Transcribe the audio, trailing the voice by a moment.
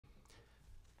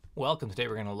Welcome. Today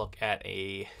we're going to look at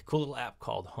a cool little app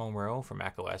called Homerow for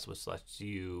macOS, which lets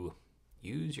you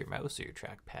use your mouse or your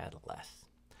trackpad less.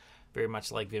 Very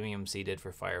much like VimMC did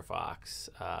for Firefox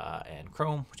and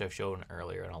Chrome, which I've shown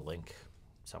earlier, and I'll link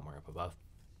somewhere up above.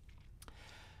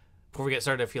 Before we get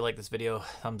started, if you like this video,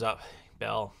 thumbs up,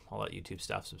 bell, all that YouTube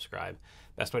stuff, subscribe.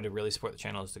 Best way to really support the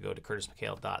channel is to go to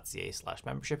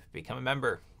curtismchale.ca/membership, become a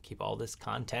member, keep all this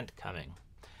content coming.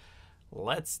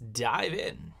 Let's dive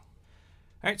in.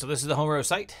 All right, so this is the Homerow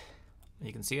site.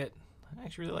 You can see it. I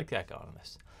actually really like that going on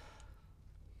this.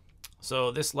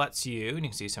 So this lets you, and you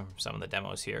can see some of the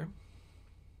demos here,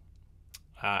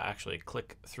 actually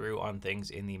click through on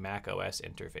things in the macOS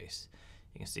interface.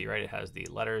 You can see, right, it has the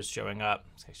letters showing up.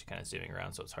 It's actually kind of zooming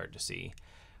around, so it's hard to see.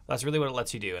 That's really what it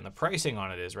lets you do. And the pricing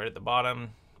on it is right at the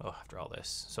bottom. Oh, after all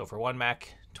this. So for one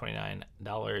Mac,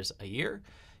 $29 a year.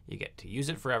 You get to use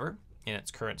it forever in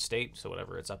its current state, so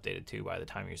whatever it's updated to by the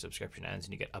time your subscription ends,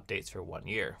 and you get updates for 1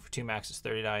 year. For 2 Macs, it's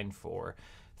 $39. For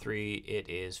 3, it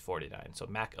is $49. So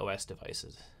Mac OS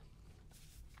devices.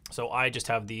 So I just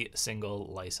have the single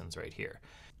license right here.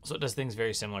 So it does things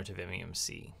very similar to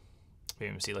VimMC.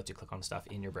 VimMC lets you click on stuff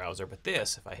in your browser, but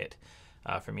this, if I hit,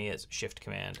 for me, it's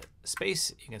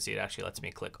Shift-Command-Space. You can see it actually lets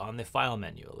me click on the File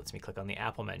menu. It lets me click on the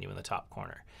Apple menu in the top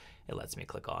corner. It lets me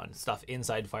click on stuff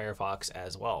inside Firefox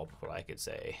as well. Where I could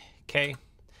say K, and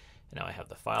now I have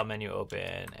the File menu open,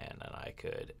 and then I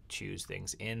could choose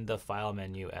things in the File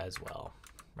menu as well,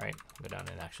 right? Go down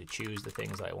and actually choose the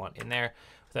things that I want in there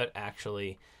without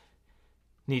actually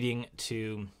needing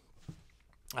to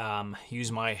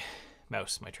use my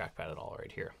mouse, my trackpad at all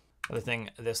right here. Other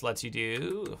thing this lets you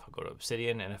do, if I go to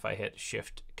Obsidian and if I hit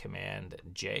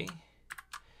Shift-Command-J,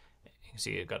 you can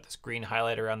see I've got this green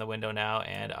highlight around the window now,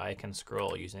 and I can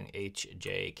scroll using H,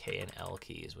 J, K, and L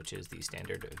keys, which is the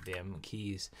standard Vim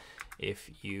keys, if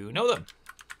you know them.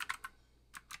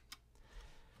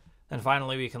 And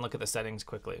finally, we can look at the settings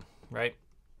quickly, right?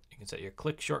 You can set your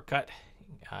click shortcut.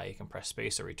 You can press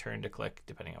space or return to click,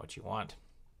 depending on what you want.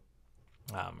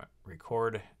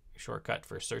 Record shortcut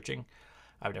for searching.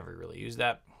 I've never really used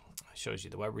that. It shows you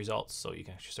the web results, so you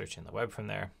can actually search in the web from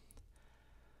there.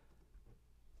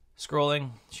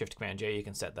 Scrolling, Shift-Command-J, you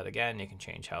can set that again. You can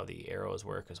change how the arrows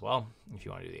work as well. If you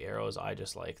want to do the arrows, I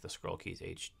just like the scroll keys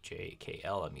H, J, K,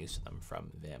 L. I'm used to them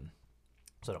from Vim,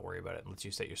 so don't worry about it. It lets you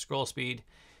set your scroll speed.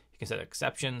 You can set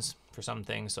exceptions for some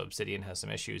things. So Obsidian has some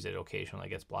issues. It occasionally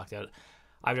gets blocked out.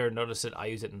 I've never noticed it. I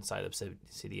use it inside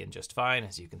Obsidian just fine,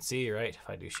 as you can see, right? If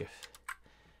I do Shift,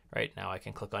 right, now I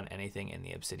can click on anything in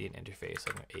the Obsidian interface.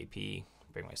 I'm going to AP,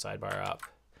 bring my sidebar up,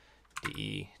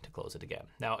 DE to close it again.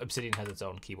 Now, Obsidian has its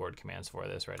own keyboard commands for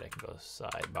this, right? I can go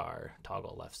sidebar,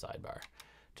 toggle left sidebar,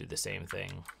 do the same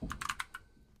thing.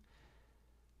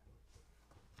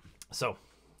 So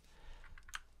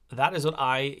that is what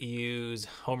I use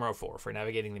Homerow for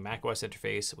navigating the macOS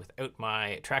interface without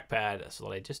my trackpad, so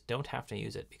that I just don't have to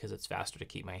use it because it's faster to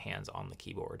keep my hands on the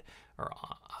keyboard or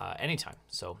anytime.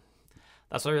 So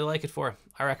that's what I really like it for.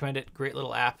 I recommend it. Great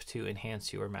little app to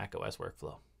enhance your macOS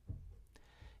workflow.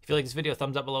 If you like this video,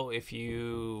 thumbs up below. If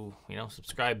you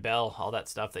subscribe, bell, all that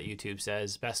stuff that YouTube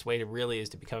says. Best way to really is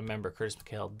to become a member,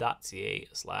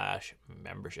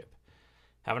 curtismchale.ca/membership.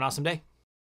 Have an awesome day.